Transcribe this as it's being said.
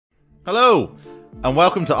Hello, and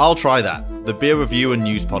welcome to I'll Try That, the beer review and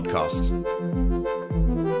news podcast.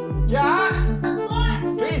 Jack,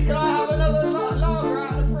 please can I have another lager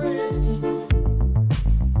out of the fridge?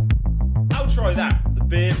 I'll Try That, the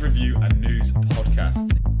beer review and news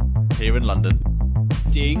podcast. Here in London.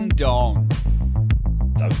 Ding dong.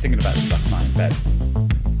 I was thinking about this last night in bed.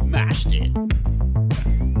 Smashed it.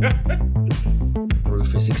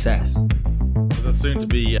 Proof for success. As a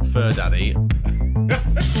soon-to-be fur daddy.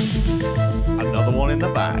 Another one in the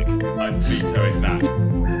bag. I'm vetoing that.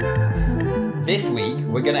 This week,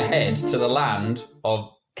 we're going to head to the land of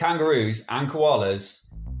kangaroos and koalas.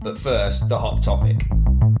 But first, the hop topic.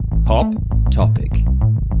 Hop topic.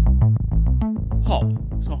 Hop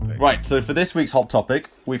topic. Right, so for this week's hot topic,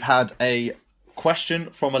 we've had a question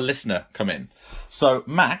from a listener come in. So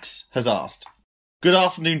Max has asked, "Good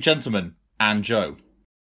afternoon, gentlemen, and Joe."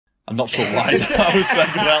 I'm not sure why I was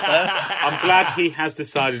speaking about there. I'm glad he has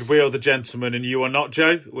decided we are the gentleman and you are not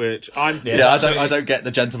Joe, which I'm... Yeah, I don't get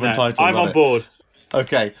the gentleman title. I'm on board.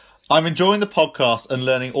 Okay. "I'm enjoying the podcast and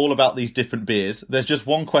learning all about these different beers. There's just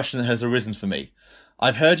one question that has arisen for me.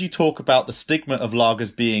 I've heard you talk about the stigma of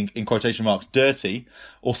lagers being, in quotation marks, dirty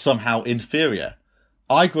or somehow inferior.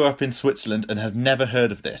 I grew up in Switzerland and have never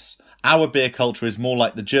heard of this. Our beer culture is more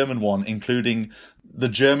like the German one, including the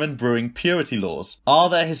German brewing purity laws. Are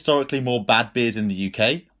there historically more bad beers in the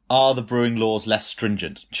UK? Are the brewing laws less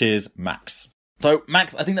stringent? Cheers, Max." So,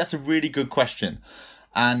 Max, I think that's a really good question.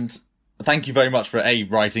 And thank you very much for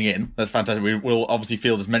writing in. That's fantastic. We will obviously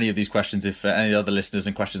field as many of these questions. If any other listeners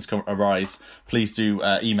and questions arise, please do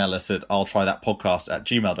email us at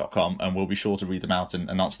illtrythatpodcast@gmail.com and we'll be sure to read them out and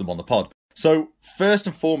answer them on the pod. So first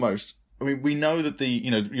and foremost, I mean, we know that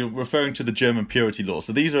you're referring to the German purity laws.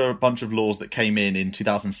 So these are a bunch of laws that came in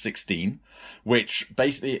 2016, which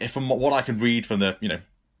basically, from what I can read from the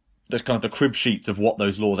kind of the crib sheets of what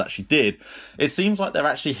those laws actually did, it seems like they're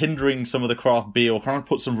actually hindering some of the craft beer, or kind of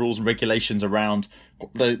put some rules and regulations around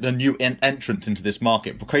the new entrant into this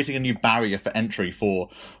market, creating a new barrier for entry for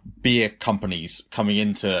beer companies coming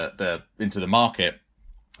into the market,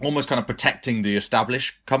 almost kind of protecting the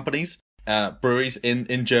established companies, breweries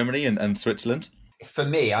in Germany and Switzerland. For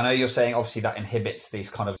me, I know you're saying obviously that inhibits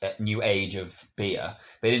this kind of new age of beer,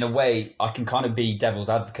 but in a way, I can kind of be devil's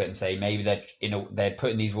advocate and say maybe they're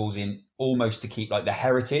putting these rules in almost to keep like the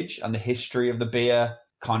heritage and the history of the beer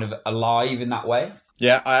kind of alive in that way.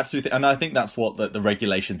 Yeah, I absolutely and I think that's what the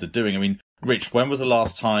regulations are doing. I mean, Rich, when was the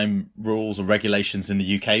last time rules or regulations in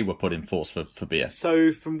the UK were put in force for beer?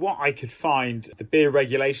 So from what I could find, the beer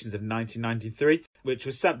regulations of 1993, which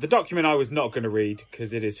was the document I was not going to read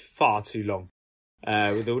because it is far too long.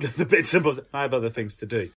 With all of the bits and bobs. I have other things to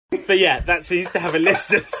do. But yeah, that seems to have a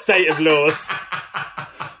list of state of laws.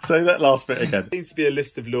 Say that last bit again. There seems to be a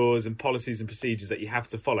list of laws and policies and procedures that you have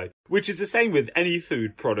to follow, which is the same with any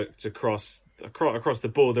food product across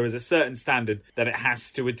the board. There is a certain standard that it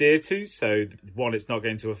has to adhere to. So one, it's not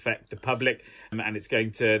going to affect the public, and there's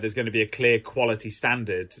going to be a clear quality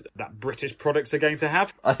standard that British products are going to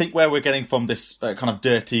have. I think where we're getting from this kind of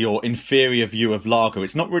dirty or inferior view of lager,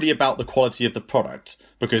 it's not really about the quality of the product,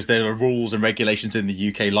 because there are rules and regulations in the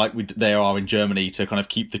UK like there are in Germany to kind of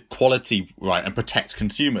keep the quality right and protect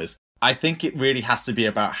consumers. I think it really has to be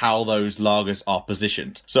about how those lagers are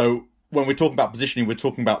positioned. So when we're talking about positioning, we're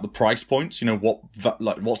talking about the price points,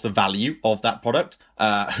 what's the value of that product,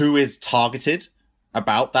 who is targeted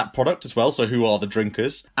about that product as well. So who are the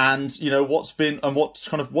drinkers, and what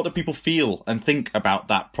do people feel and think about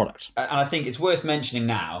that product? And I think it's worth mentioning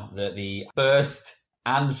now that the first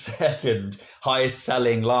and second highest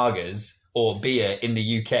selling lagers or beer in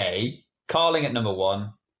the UK, Carling at number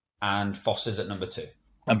 1 and Foster's at number 2.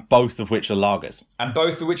 And both of which are lagers.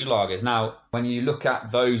 Now, when you look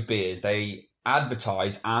at those beers, they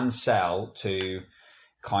advertise and sell to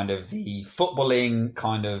kind of the footballing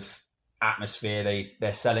kind of atmosphere.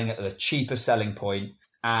 They're selling at the cheaper selling point,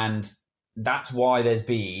 and that's why there's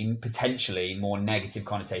been potentially more negative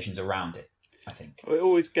connotations around it, I think. It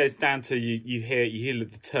always goes down to you hear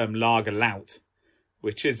the term lager lout,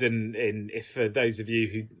 which is if for those of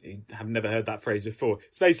you who have never heard that phrase before,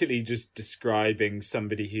 it's basically just describing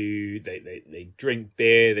somebody who they drink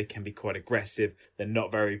beer, they can be quite aggressive, they're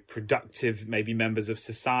not very productive, maybe members of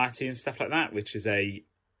society and stuff like that, which is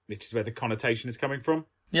where the connotation is coming from.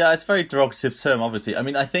 Yeah, it's a very derogative term, obviously. I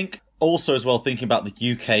mean, I think also as well, thinking about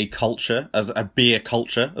the UK culture as a beer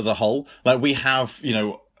culture as a whole, like we have,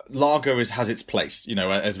 lager has its place,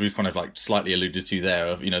 as we've kind of like slightly alluded to there,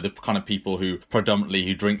 of, the kind of people who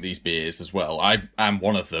drink these beers as well. I am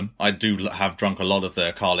one of them. I do have drunk a lot of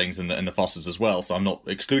the Carlings and the Fosters as well, so I'm not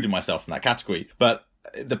excluding myself from that category. But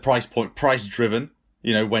the price driven,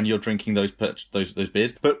 you know, when you're drinking those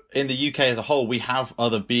beers. But in the UK as a whole, we have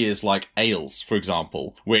other beers like ales, for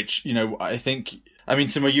example, which, you know, I mean,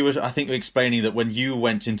 Simo, I think you were explaining that when you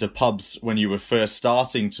went into pubs when you were first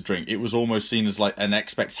starting to drink, it was almost seen as like an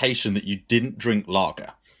expectation that you didn't drink lager.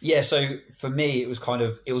 Yeah, so for me, it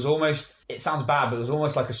was almost, it sounds bad, but it was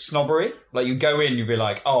almost like a snobbery. Like you go in, you'd be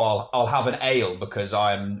like, oh, I'll have an ale because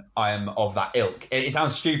I am of that ilk. It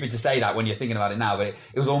sounds stupid to say that when you're thinking about it now, but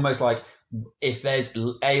it was almost like, if there's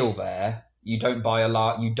ale there, you don't buy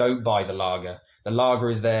the lager. The lager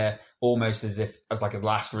is there almost as like a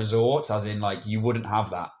last resort, as in like you wouldn't have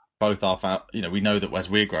that. Both are, you know, we know that as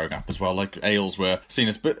we're growing up as well, like ales were seen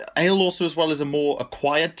as, but ale also as well as a more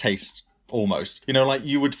acquired taste. Almost, you know, like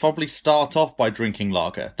you would probably start off by drinking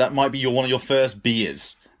lager. That might be one of your first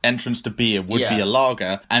beers. Entrance to beer would be a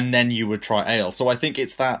lager, and then you would try ale. So I think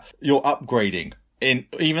it's that you're upgrading.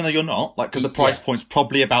 Even though you're not, like, because the price point's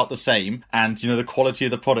probably about the same, and, you know, the quality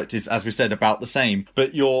of the product is, as we said, about the same.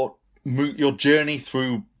 But your journey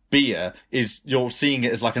through beer is, you're seeing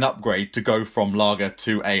it as like an upgrade to go from lager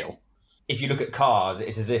to ale. If you look at cars,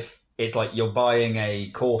 it's as if it's like you're buying a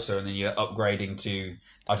Corsa and then you're upgrading to,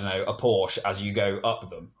 I don't know, a Porsche as you go up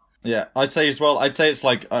them. Yeah, I'd say it's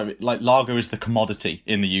like lager is the commodity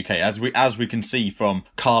in the UK, as we can see from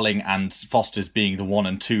Carling and Foster's being the 1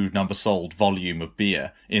 and 2 number sold volume of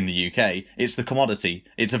beer in the UK. It's the commodity.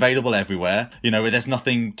 It's available everywhere. You know, there's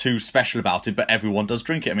nothing too special about it, but everyone does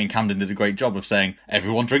drink it. I mean, Camden did a great job of saying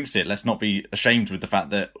everyone drinks it. Let's not be ashamed with the fact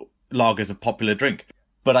that lager's a popular drink.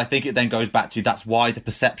 But I think it then goes back to, that's why the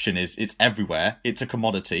perception is it's everywhere. It's a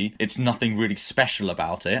commodity. It's nothing really special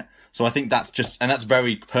about it. So I think that's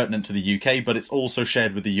very pertinent to the UK, but it's also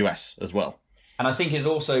shared with the US as well. And I think it's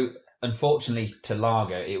also, unfortunately to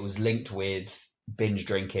lager, it was linked with binge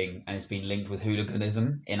drinking, and it's been linked with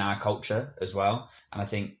hooliganism in our culture as well. And I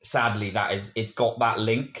think sadly it's got that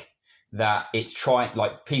link that it's trying,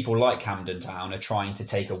 like people like Camden Town are trying to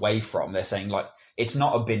take away from. They're saying like, it's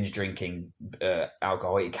not a binge drinking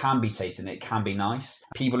alcohol. It can be tasty and it can be nice.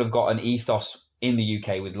 People have got an ethos in the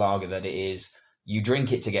UK with lager that it is, you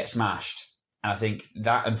drink it to get smashed. And I think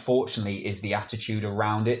that, unfortunately, is the attitude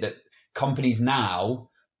around it that companies now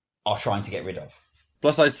are trying to get rid of.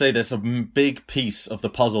 Plus, I'd say there's a big piece of the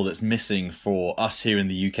puzzle that's missing for us here in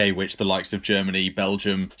the UK, which the likes of Germany,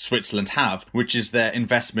 Belgium, Switzerland have, which is their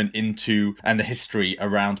investment into and the history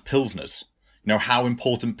around Pilsners. You know, how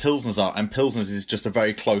important Pilsners are, and Pilsners is just a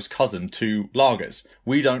very close cousin to lagers.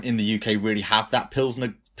 We don't in the UK really have that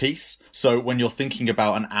Pilsner piece. So when you're thinking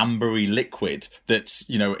about an ambery liquid that's,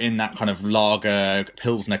 you know, in that kind of lager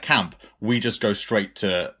Pilsner camp, we just go straight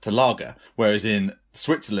to lager. Whereas in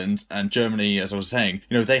Switzerland and Germany, as I was saying,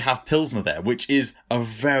 you know, they have Pilsner there, which is a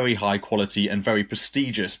very high quality and very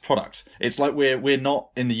prestigious product. It's like we're not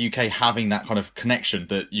in the UK having that kind of connection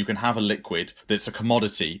that you can have a liquid that's a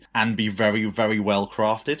commodity and be very, very well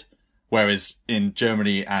crafted. Whereas in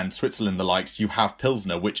Germany and Switzerland, the likes, you have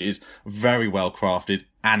Pilsner, which is very well crafted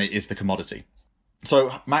and it is the commodity.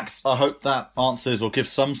 So, Max, I hope that answers or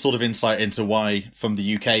gives some sort of insight into why from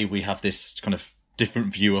the UK we have this kind of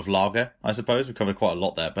different view of lager, I suppose. We covered quite a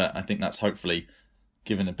lot there, but I think that's hopefully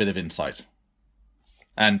given a bit of insight.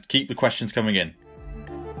 And keep the questions coming in.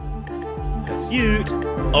 Pursuit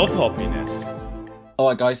of hoppiness.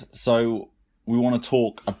 Alright guys, so we want to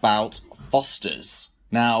talk about Foster's.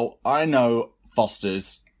 Now, I know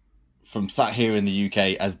Foster's from sat here in the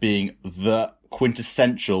UK as being the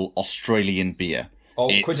quintessential Australian beer. Oh,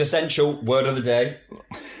 quintessential, word of the day.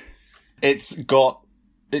 It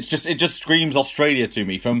just screams Australia to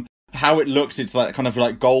me. From how it looks, it's like kind of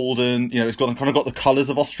like golden, you know, it's got the colours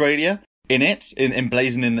of Australia in it,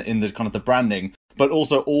 emblazoned in the kind of the branding, but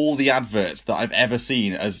also all the adverts that I've ever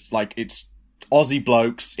seen as like, it's Aussie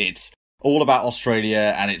blokes, it's all about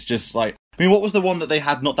Australia, and it's just like, I mean, what was the one that they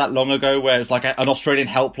had not that long ago where it's like an Australian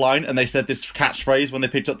helpline and they said this catchphrase when they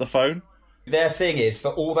picked up the phone? Their thing is,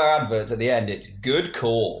 for all their adverts at the end, it's good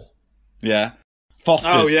call. Yeah.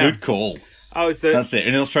 Foster's, good call. Oh, that's it,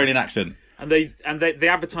 in an Australian accent. And they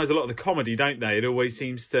advertise a lot of the comedy, don't they? It always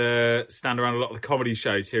seems to stand around a lot of the comedy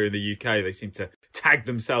shows here in the UK. They seem to tag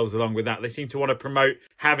themselves along with that. They seem to want to promote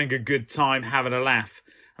having a good time, having a laugh.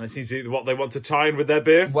 And it seems to be what they want to tie in with their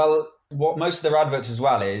beer. Well, what most of their adverts as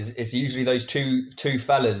well is, it's usually those two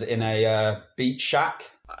fellas in a beach shack.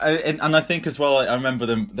 And I think as well, I remember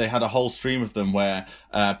they had a whole stream of them where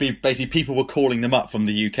basically people were calling them up from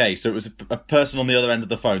the UK. So it was a person on the other end of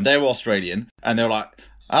the phone. They were Australian and they were like,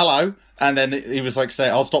 hello. And then he was like,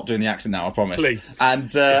 I'll stop doing the accent now, I promise. Please. And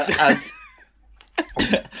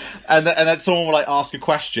then someone will like ask a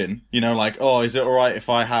question, you know, like, oh, is it all right if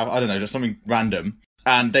I have, I don't know, just something random.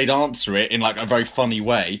 and they'd answer it in like a very funny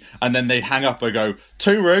way, and then they'd hang up and go,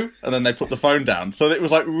 "Tooroo," and then they put the phone down. So it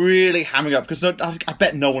was like really hamming up, because I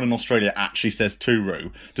bet no one in Australia actually says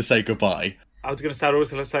 "Tooroo" to say goodbye. I was going to say,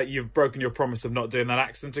 also, let's say you've broken your promise of not doing that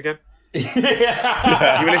accent again. You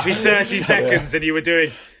were literally 30 seconds and you were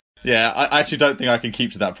doing... Yeah, I actually don't think I can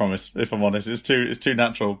keep to that promise, if I'm honest. It's too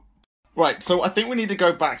natural. Right, so I think we need to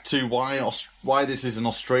go back to why this is an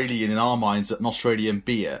Australian, in our minds, an Australian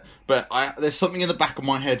beer. But there's something in the back of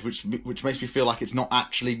my head which makes me feel like it's not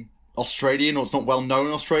actually Australian, or it's not well known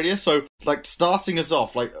in Australia. So, like, starting us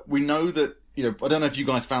off, like, we know that, you know, I don't know if you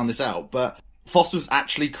guys found this out, but Foster was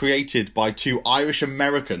actually created by two Irish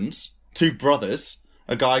Americans, two brothers,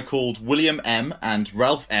 a guy called William M. and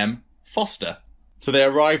Ralph M. Foster. So they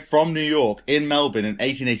arrived from New York in Melbourne in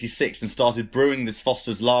 1886 and started brewing this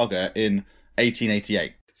Foster's lager in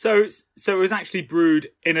 1888. So it was actually brewed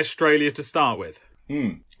in Australia to start with.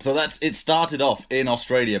 So it started off in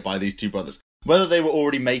Australia by these two brothers. Whether they were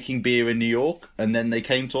already making beer in New York and then they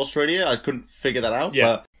came to Australia, I couldn't figure that out.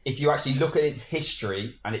 Yeah. But If you actually look at its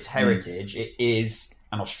history and its heritage, it is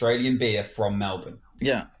an Australian beer from Melbourne.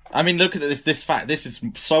 yeah. I mean, look at this fact. This is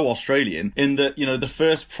so Australian in that, you know, the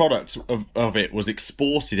first product of it was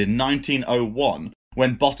exported in 1901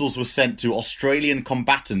 when bottles were sent to Australian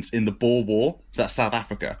combatants in the Boer War. So that's South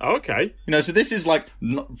Africa. Oh, okay. You know, so this is like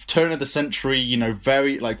turn of the century, you know,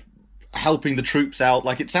 very like helping the troops out.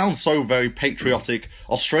 Like, it sounds so very patriotic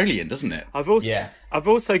Australian, doesn't it? I've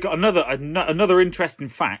also got another interesting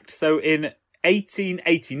fact. So in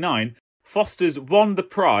 1889, Foster's won the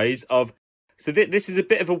prize of... So this is a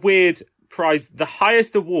bit of a weird prize. The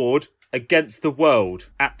highest award against the world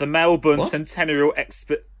at the Melbourne Centennial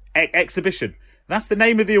Exhibition. That's the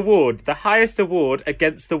name of the award. The highest award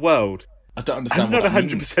against the world. I don't understand. I'm not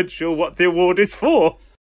 100% sure what the award is for.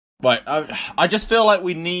 Right, I just feel like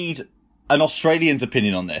we need an Australian's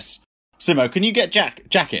opinion on this. Simo, can you get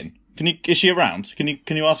Jack in? Is she around? Can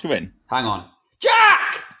you ask her in? Hang on.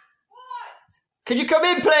 Jack! What? Can you come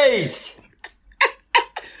in, please?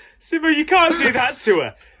 Simo, you can't do that to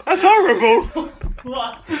her. That's horrible.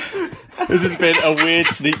 What? This has been a weird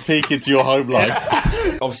sneak peek into your home life.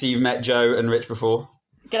 Obviously, you've met Joe and Rich before.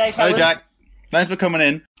 G'day, fellas. Hey, Jack. Thanks for coming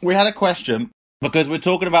in. We had a question because we're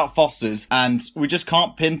talking about Foster's and we just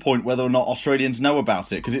can't pinpoint whether or not Australians know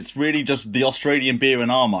about it because it's really just the Australian beer in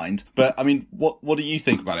our mind. But, I mean, what do you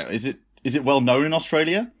think about it? Is it well known in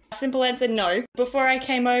Australia? Simple answer, no. Before I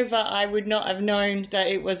came over, I would not have known that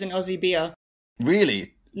it was an Aussie beer.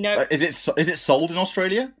 Really? No. Is it sold in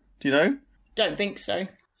Australia? Do you know? Don't think so.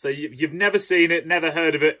 So you've never seen it, never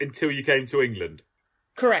heard of it until you came to England?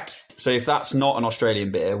 Correct. So if that's not an Australian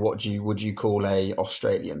beer, what would you call a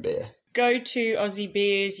Australian beer? Go to Aussie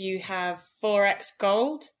beers, you have 4X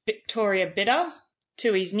Gold, Victoria Bitter,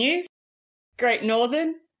 Tooheys New, Great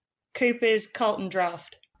Northern, Cooper's Carlton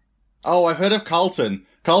Draft. Oh, I've heard of Carlton.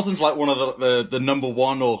 Carlton's like one of the number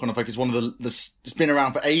one, or kind of like it's one of the it's been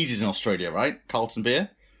around for ages in Australia, right? Carlton beer.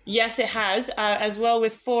 Yes, it has, as well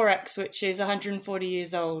with 4X, which is 140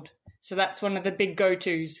 years old. So that's one of the big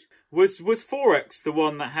go-tos. Was 4X the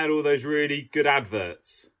one that had all those really good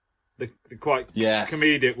adverts? The quite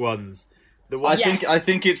comedic ones? The one... I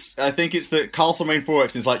think it's the Castlemaine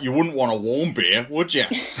 4X is like, you wouldn't want a warm beer, would you?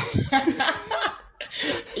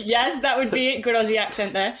 Yes, that would be it. Good Aussie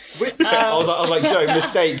accent there. I was like, Joe,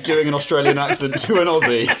 mistake doing an Australian accent to an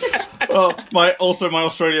Aussie. Well, my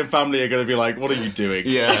Australian family are going to be like, what are you doing?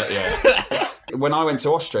 Yeah. When I went to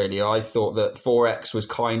Australia, I thought that 4X was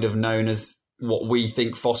kind of known as what we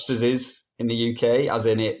think Foster's is in the UK, as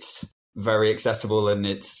in it's very accessible and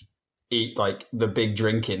it's like the big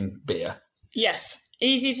drinking beer. Yes.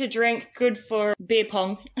 Easy to drink, good for beer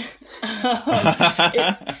pong.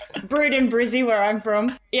 It's brewed in Brizzy, where I'm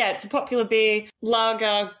from. Yeah, it's a popular beer,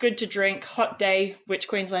 lager, good to drink, hot day, which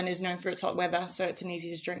Queensland is known for its hot weather, so it's an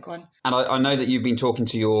easy to drink one. And I know that you've been talking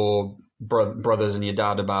to your brothers and your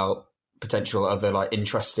dad about potential other like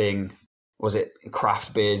interesting, was it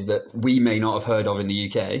craft beers that we may not have heard of in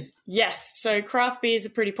the UK? Yes, so craft beers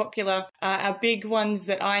are pretty popular. Our big ones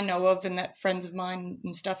that I know of and that friends of mine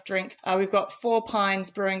and stuff drink, we've got Four Pines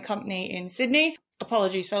Brewing Company in Sydney.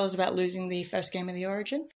 Apologies, fellas, about losing the first game of the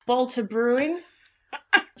Origin. Bolter Brewing.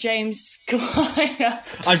 James Squire.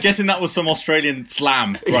 I'm guessing that was some Australian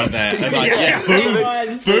slam right there. And like,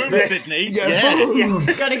 boom, Sydney.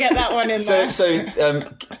 Yeah. Gotta get that one in there. So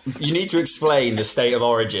you need to explain the state of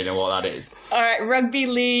origin and what that is. All right, rugby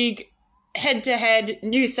league, head-to-head,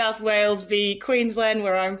 New South Wales v Queensland,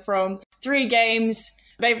 where I'm from. 3 games.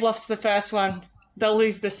 They've lost the first one. They'll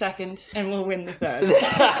lose the second, and we'll win the third.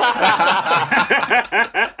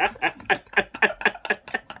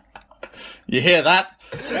 You hear that?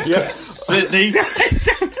 Yes. Sydney?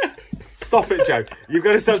 Stop it, Joe. You've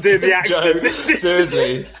got to stop doing the accent.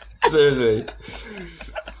 Seriously.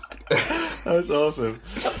 That's awesome.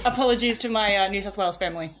 Apologies to my New South Wales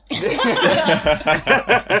family.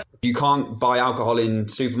 You can't buy alcohol in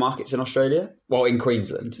supermarkets in Australia. Well, in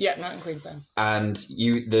Queensland. Yeah, not in Queensland. And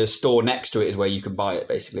the store next to it is where you can buy it,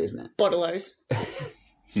 basically, isn't it? Bottle-O's.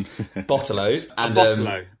 Bottle-O's. And,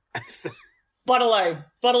 Bottle-O. Bottle-O.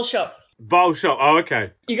 Bottle shop. Bowl shop. Oh,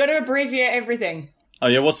 okay. You got to abbreviate everything. Oh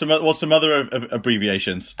yeah, what's some other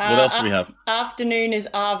abbreviations? What else do we have? Afternoon is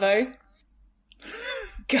Arvo.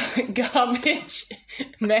 Garbage.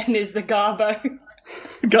 Men is the Garbo.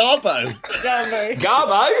 Garbo.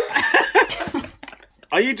 Garbo?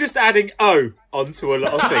 Are you just adding O onto a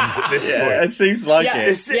lot of things at this point? It seems like it.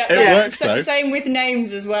 It works though. Same with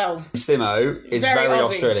names as well. Simo is very Aussie.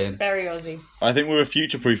 Australian. Very Aussie. I think we were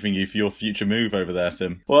future-proofing you for your future move over there,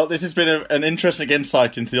 Sim. Well, this has been an interesting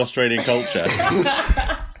insight into the Australian culture.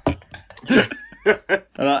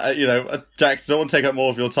 And Jax, don't want to take up more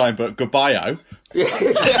of your time, but goodbye-o.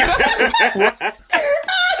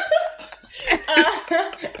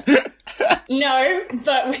 No,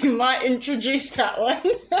 but we might introduce that one.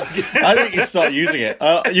 I think you start using it.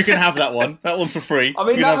 You can have that one. That one's for free. I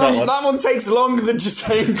mean, you can have that one takes longer than just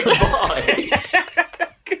saying goodbye.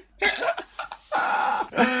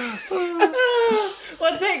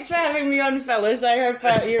 Well, thanks for having me on, fellas. I hope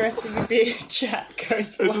your rest of the beer chat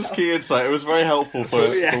goes well. It was just key insight. It was very helpful for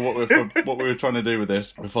what we were trying to do with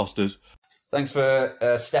this, with Foster's. Thanks for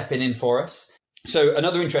stepping in for us. So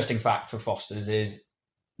another interesting fact for Foster's is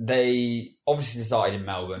they obviously started in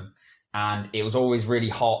Melbourne, and it was always really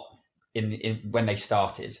hot in when they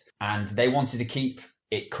started, and they wanted to keep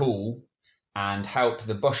it cool and help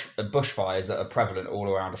the bushfires that are prevalent all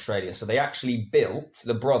around Australia. So they actually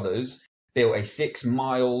the brothers built a 6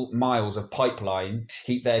 miles of pipeline to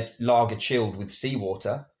keep their lager chilled with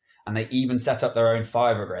seawater, and they even set up their own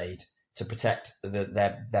fire brigade to protect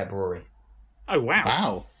their brewery. Oh, wow.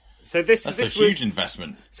 Wow. So this That's was a huge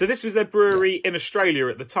investment. So this was their brewery in Australia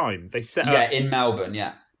at the time. They set up... Yeah, in Melbourne,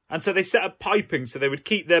 yeah. And so they set up piping so they would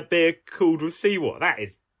keep their beer cooled with seawater.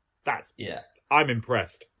 That's... Yeah. I'm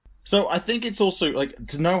impressed. So I think it's also, like,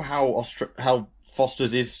 to know how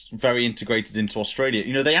Foster's is very integrated into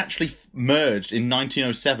Australia. They actually merged in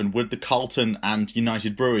 1907 with the Carlton and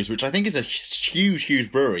United Breweries, which I think is a huge,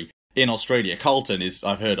 huge brewery in Australia. Carlton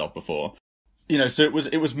I've heard of before. So it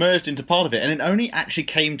was merged into part of it, and it only actually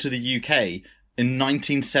came to the UK in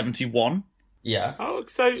 1971. Yeah. Oh,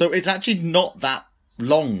 so it's actually not that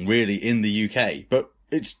long, really, in the UK, but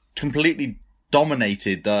it's completely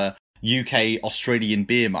dominated the UK Australian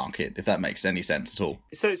beer market, if that makes any sense at all.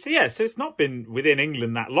 So it's not been within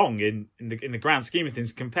England that long in the grand scheme of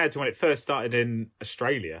things compared to when it first started in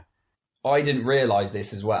Australia. I didn't realise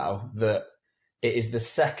this as well, that it is the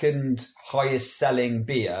second highest selling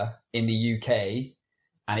beer in the UK,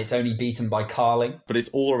 and it's only beaten by Carling. But it's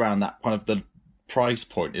all around that kind of the price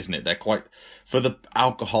point, isn't it? They're quite, for the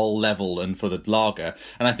alcohol level and for the lager.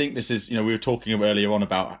 And I think this is, we were talking earlier on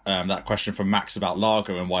about that question from Max about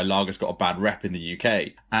lager and why lager's got a bad rep in the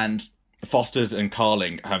UK. And Foster's and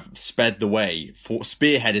Carling have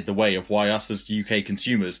spearheaded the way of why us as UK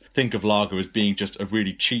consumers think of lager as being just a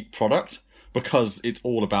really cheap product, because it's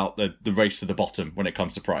all about the race to the bottom when it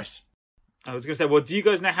comes to price. I was going to say, well, do you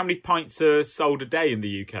guys know how many pints are sold a day in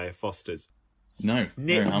the UK at Foster's? No.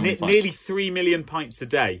 Nearly 3 million pints a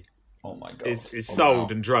day. Oh my God. Is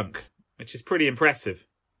sold and drunk, which is pretty impressive.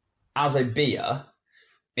 As a beer,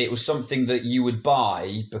 it was something that you would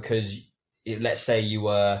buy because, let's say you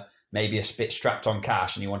were maybe a bit strapped on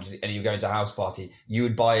cash and you were going to a house party, you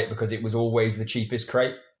would buy it because it was always the cheapest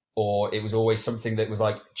crate, or it was always something that was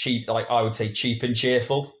like cheap, like I would say cheap and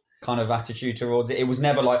cheerful kind of attitude towards it. It was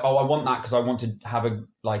never like, oh, I want that because I want to have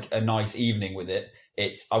a nice evening with it.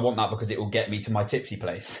 It's, I want that because it will get me to my tipsy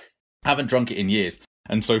place. I haven't drunk it in years.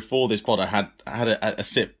 And so for this pod, I had a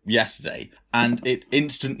sip yesterday, and it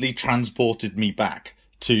instantly transported me back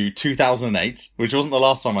to 2008, which wasn't the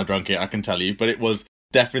last time I drank it, I can tell you, but it was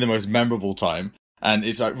definitely the most memorable time. And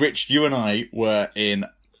it's like, Rich, you and I were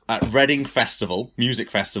at Reading Festival,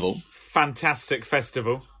 music festival. Fantastic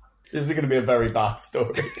festival. This is going to be a very bad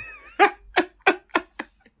story.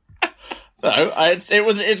 No,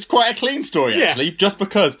 it's quite a clean story, actually, just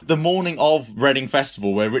because the morning of Reading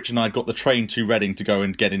Festival, where Rich and I got the train to Reading to go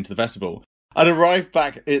and get into the festival, I'd arrived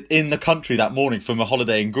back in the country that morning from a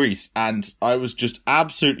holiday in Greece, and I was just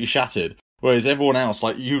absolutely shattered. Whereas everyone else,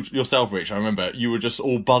 like you yourself, Rich, I remember you were just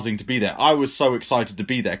all buzzing to be there. I was so excited to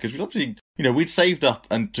be there because obviously, we'd saved up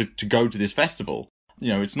and to go to this festival.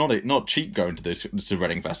 It's not cheap going to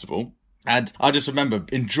Reading Festival. And I just remember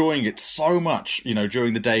enjoying it so much,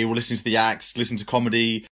 during the day, or listening to the acts, listening to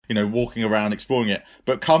comedy, walking around, exploring it.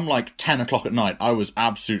 But come like 10 o'clock at night, I was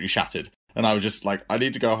absolutely shattered. And I was just like, I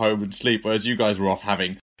need to go home and sleep. Whereas you guys were off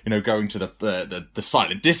having, going to the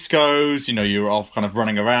silent discos, you were off kind of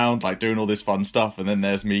running around, like doing all this fun stuff. And then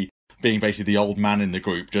there's me being basically the old man in the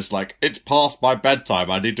group, just like, it's past my bedtime,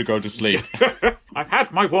 I need to go to sleep. I've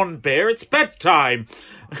had my one beer, it's bedtime.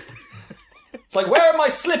 It's like, where are my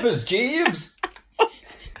slippers, Jeeves?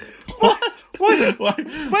 What? Why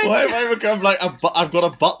have I become like I've got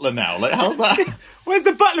a butler now? Like, how's that? Where's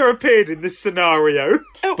the butler appeared in this scenario?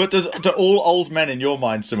 But do all old men in your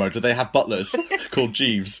mind, Simo, do they have butlers called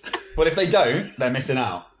Jeeves? Well, if they don't, they're missing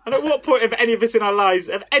out. And at what point have any of us in our lives,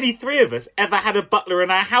 have any three of us, ever had a butler in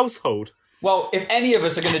our household? Well, if any of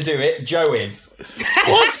us are going to do it, Joe is.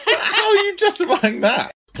 What? How are you justifying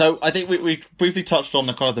that? So I think we briefly touched on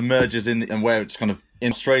the kind of the mergers and where it's kind of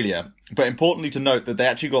in Australia. But importantly to note that they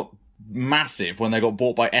actually got massive when they got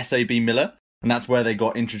bought by SAB Miller. And that's where they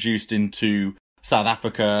got introduced into South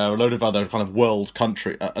Africa, a load of other kind of world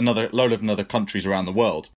country, another load of other countries around the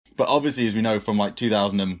world. But obviously, as we know from like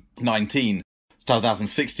 2019,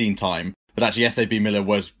 2016 time, that actually SAB Miller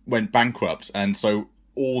went bankrupt. And so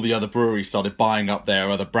all the other breweries started buying up their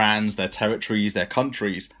other brands, their territories, their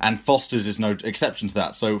countries, and Foster's is no exception to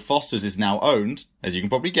that. So Foster's is now owned, as you can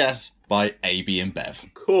probably guess, by AB InBev.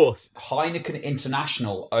 Of course. Heineken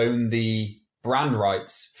International own the brand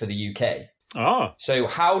rights for the UK. Oh. So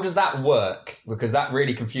how does that work? Because that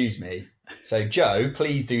really confused me. So Joe,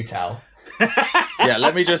 please do tell. Yeah,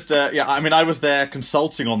 let me just, I was there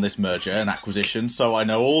consulting on this merger and acquisition, so I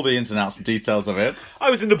know all the ins and outs and details of it. I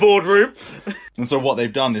was in the boardroom. And so what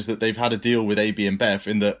they've done is that they've had a deal with AB InBev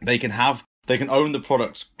in that they can own the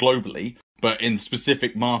products globally, but in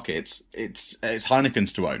specific markets, it's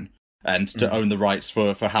Heineken's to own. And to own the rights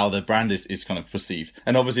for how the brand is kind of perceived.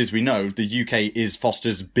 And obviously, as we know, the UK is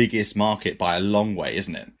Foster's biggest market by a long way,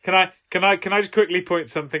 isn't it? Can I just quickly point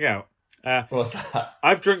something out? What's that?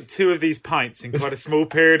 I've drunk 2 of these pints in quite a small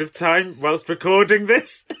period of time whilst recording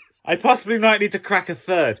this. I possibly might need to crack a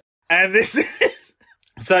third. And this is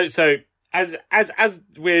so as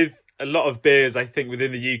with a lot of beers, I think,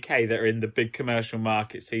 within the UK that are in the big commercial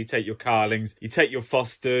markets. So you take your Carlings, you take your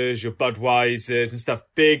Fosters, your Budweisers and stuff.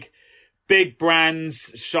 Big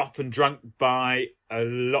brands, shop and drunk by a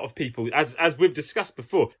lot of people. As we've discussed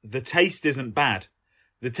before, the taste isn't bad.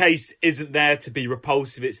 The taste isn't there to be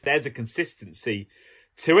repulsive. There's a consistency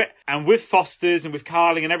to it. And with Foster's and with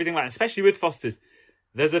Carling and everything like that, especially with Foster's,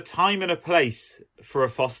 there's a time and a place for a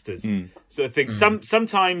Foster's sort of thing.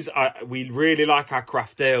 Sometimes we really like our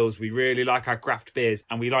craft ales. We really like our craft beers.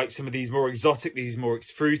 And we like some of these more exotic, these more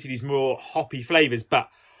fruity, these more hoppy flavours. But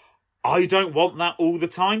I don't want that all the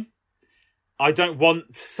time.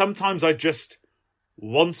 Sometimes I just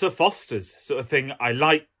want a Foster's sort of thing. I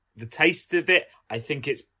like the taste of it. I think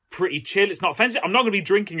it's pretty chill. It's not offensive. I'm not going to be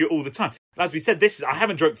drinking it all the time. As we said, I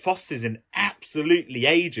haven't drunk Foster's in absolutely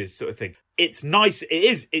ages sort of thing. It's nice.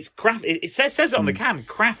 It's craft. It says it on the can,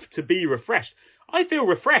 craft to be refreshed. I feel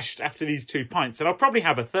refreshed after these 2 pints and I'll probably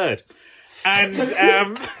have a third. And,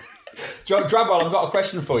 John Drabwell, I've got a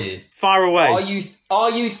question for you. Far away.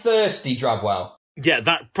 Are you thirsty, Drabwell? Yeah,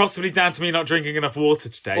 that possibly down to me not drinking enough water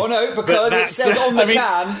today. Well, no, because it says on the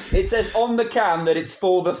can. It says on the can that it's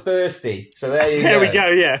for the thirsty. So there you go. There we go.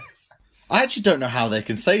 Yeah. I actually don't know how they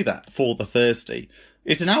can say that, for the thirsty.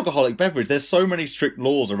 It's an alcoholic beverage. There's so many strict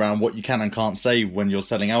laws around what you can and can't say when you're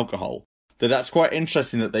selling alcohol that's quite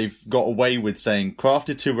interesting that they've got away with saying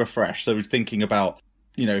crafted to refresh. So thinking about,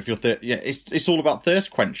 if you're it's all about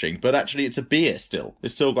thirst quenching, but actually it's a beer still.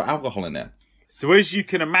 It's still got alcohol in it. So as you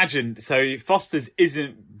can imagine, Foster's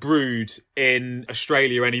isn't brewed in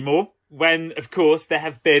Australia anymore. When, of course,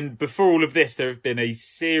 before all of this, there have been a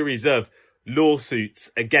series of lawsuits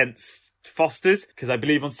against Foster's, because I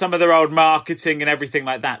believe on some of their old marketing and everything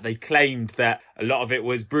like that, they claimed that a lot of it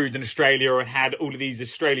was brewed in Australia or had all of these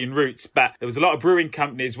Australian roots. But there was a lot of brewing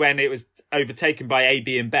companies when it was overtaken by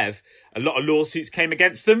AB InBev. A lot of lawsuits came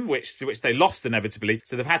against them, which they lost inevitably.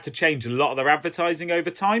 So they've had to change a lot of their advertising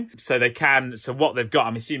over time. So what they've got,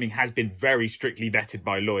 I'm assuming, has been very strictly vetted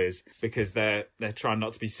by lawyers because they're trying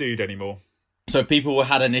not to be sued anymore. So people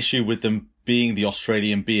had an issue with them being the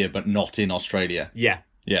Australian beer, but not in Australia. Yeah.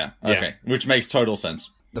 Yeah. Okay. Yeah. Which makes total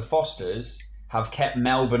sense. The Fosters have kept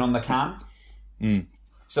Melbourne on the can.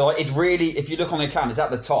 So it's really, if you look on the can, it's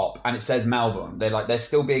at the top and it says Melbourne. They're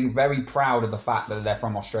still being very proud of the fact that they're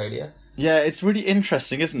from Australia. Yeah, it's really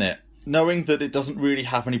interesting, isn't it? Knowing that it doesn't really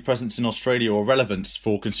have any presence in Australia or relevance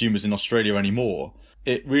for consumers in Australia anymore.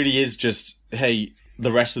 It really is just, hey,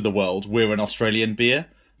 the rest of the world, we're an Australian beer.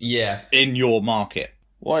 Yeah. in your market.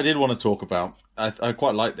 What I did want to talk about, I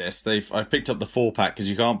quite like this. I've picked up the 4-pack because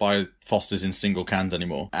you can't buy Foster's in single cans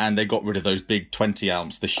anymore, and they got rid of those big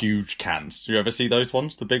 20-ounce, the huge cans. Do you ever see those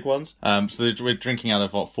ones, the big ones? So we're drinking out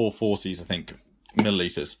of 440s, I think,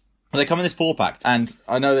 milliliters. They come in this 4-pack, and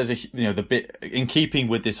I know there's the bit in keeping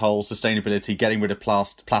with this whole sustainability, getting rid of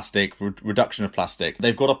plastic, reduction of plastic.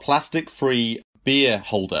 They've got a plastic-free beer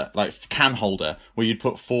holder, like can holder, where you'd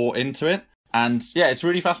put 4 into it, and yeah, it's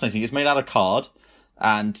really fascinating. It's made out of card.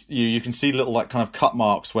 And you can see little like kind of cut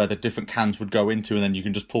marks where the different cans would go into, and then you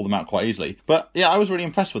can just pull them out quite easily. But yeah, I was really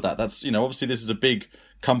impressed with that. That's, obviously this is a big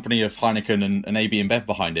company of Heineken and AB InBev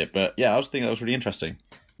behind it. But yeah, I was thinking that was really interesting.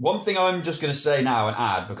 One thing I'm just going to say now and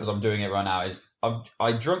add, because I'm doing it right now, is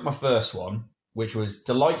I drank my first one, which was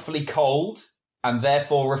delightfully cold and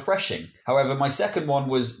therefore refreshing. However, my second one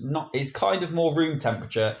is kind of more room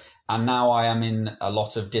temperature, and now I am in a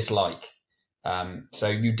lot of dislike. So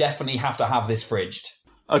you definitely have to have this fridged.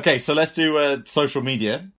 Okay, so let's do social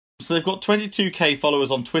media. So they've got 22k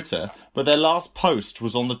followers on Twitter, but their last post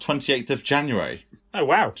was on the 28th of January. Oh,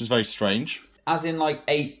 wow. Which is very strange. As in like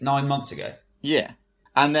 8-9 months ago. Yeah.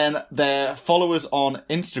 And then their followers on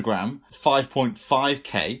Instagram,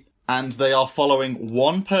 5.5k, and they are following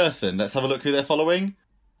one person. Let's have a look who they're following.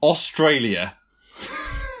 Australia.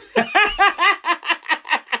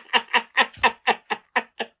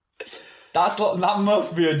 That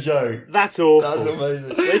must be a joke. That's awful. That's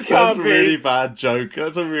amazing. It That's can't a be. really bad joke.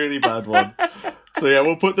 That's a really bad one. So yeah,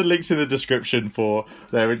 we'll put the links in the description for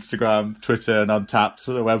their Instagram, Twitter, and Untapped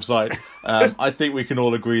website. I think we can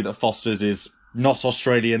all agree that Foster's is not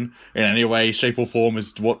Australian in any way, shape, or form,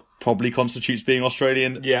 is what probably constitutes being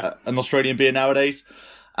Australian. Yeah. An Australian beer nowadays.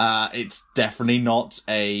 It's definitely not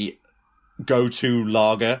a go-to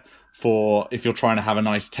lager for if you're trying to have a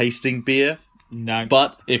nice tasting beer. No.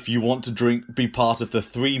 But if you want to be part of the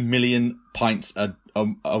 3 million pints a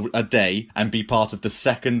day and be part of the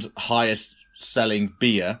second highest selling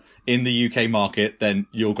beer in the UK market, then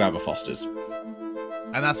you'll grab a Foster's.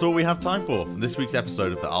 And that's all we have time for this week's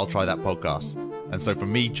episode of the I'll Try That podcast. And so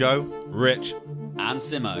from me, Joe, Rich. And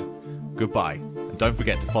Simo. goodbye. And don't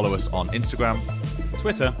forget to follow us on Instagram,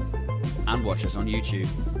 Twitter. And watch us on YouTube.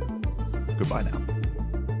 Goodbye now.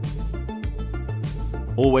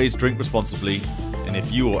 Always drink responsibly, and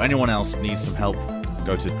if you or anyone else needs some help,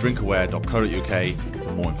 go to drinkaware.co.uk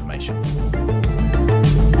for more information.